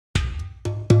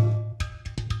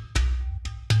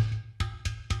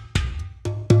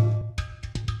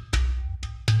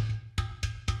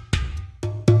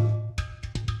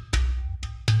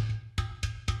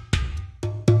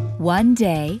One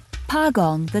day,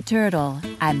 Pagong the turtle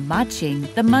and Maching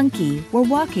the monkey were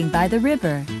walking by the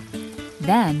river.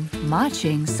 Then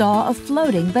Maching saw a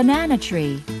floating banana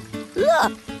tree.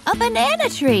 Look, a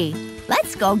banana tree!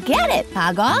 Let's go get it,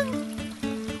 Pagong!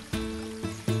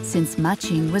 Since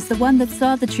Maching was the one that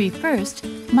saw the tree first,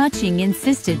 Maching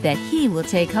insisted that he will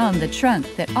take home the trunk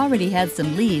that already had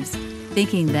some leaves,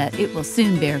 thinking that it will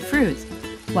soon bear fruit,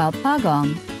 while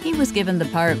Pagong, he was given the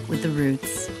part with the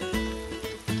roots.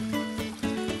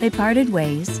 They parted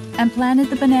ways and planted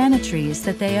the banana trees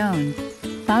that they owned.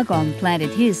 Pagong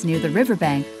planted his near the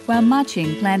riverbank, while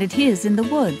Maching planted his in the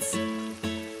woods.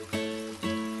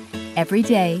 Every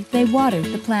day, they watered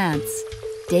the plants.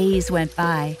 Days went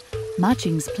by.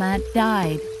 Maching's plant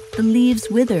died. The leaves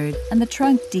withered and the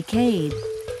trunk decayed.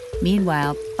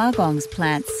 Meanwhile, Pagong's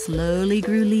plant slowly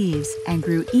grew leaves and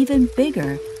grew even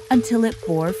bigger until it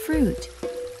bore fruit.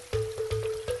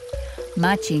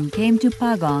 Maching came to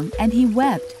Pagong and he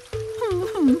wept.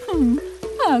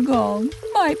 Pagong,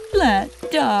 my plant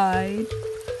died.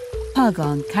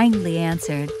 Pagong kindly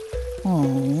answered,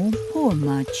 "Oh, poor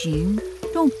Maching,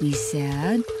 don't be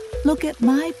sad. Look at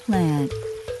my plant.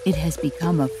 It has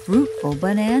become a fruitful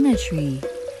banana tree.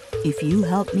 If you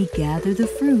help me gather the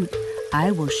fruit,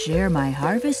 I will share my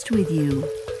harvest with you."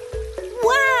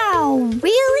 Wow,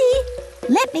 really?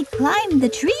 Let me climb the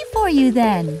tree for you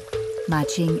then.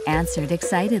 Maching answered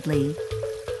excitedly.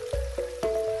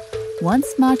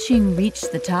 Once Maching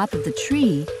reached the top of the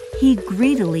tree, he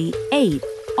greedily ate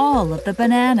all of the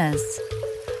bananas.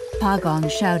 Pagong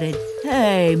shouted,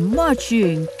 "Hey,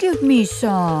 Maching, give me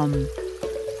some."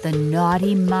 The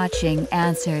naughty Maching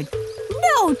answered,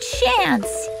 "No chance!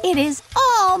 It is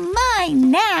all mine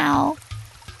now!"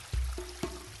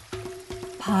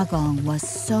 Pagong was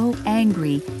so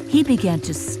angry, he began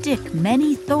to stick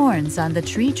many thorns on the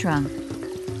tree trunk.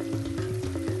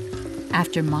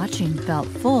 After Maching felt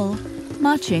full,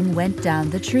 Maching went down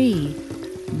the tree.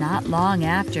 Not long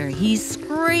after, he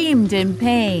screamed in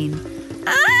pain.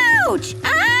 Ouch!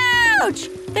 Ouch!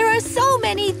 There are so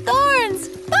many thorns!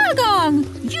 Pagong,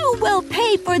 you will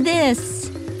pay for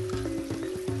this!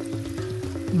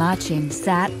 Maching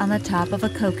sat on the top of a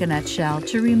coconut shell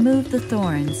to remove the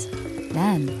thorns.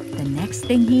 Then, the next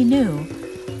thing he knew,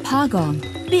 Pagong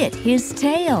bit his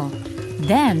tail.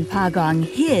 Then Pagong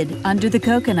hid under the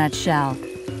coconut shell.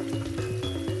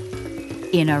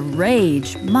 In a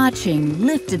rage, Maching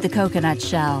lifted the coconut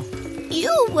shell.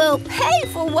 "You will pay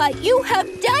for what you have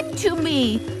done to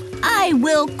me! I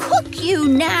will cook you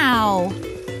now!"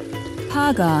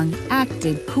 Pagong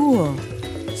acted cool.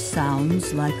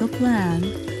 "Sounds like a plan.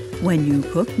 When you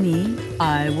cook me,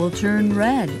 I will turn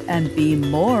red and be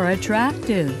more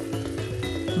attractive."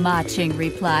 Maching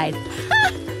replied,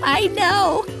 "Ha! I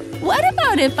know! What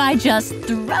about if I just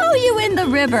throw you in the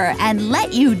river and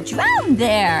let you drown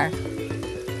there?"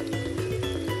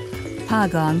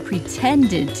 Pagong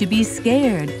pretended to be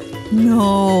scared.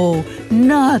 "No,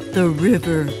 not the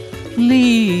river.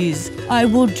 Please, I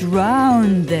will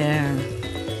drown there."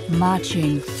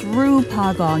 Maching threw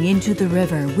Pagong into the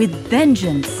river with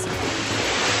vengeance.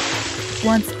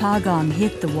 Once Pagong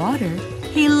hit the water,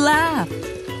 he laughed.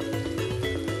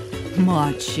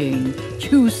 "Maching,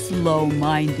 you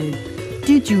slow-minded.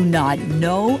 Did you not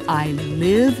know I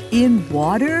live in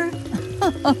water?"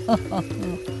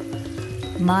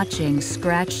 Maching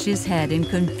scratched his head in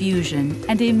confusion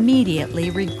and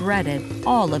immediately regretted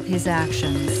all of his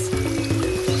actions.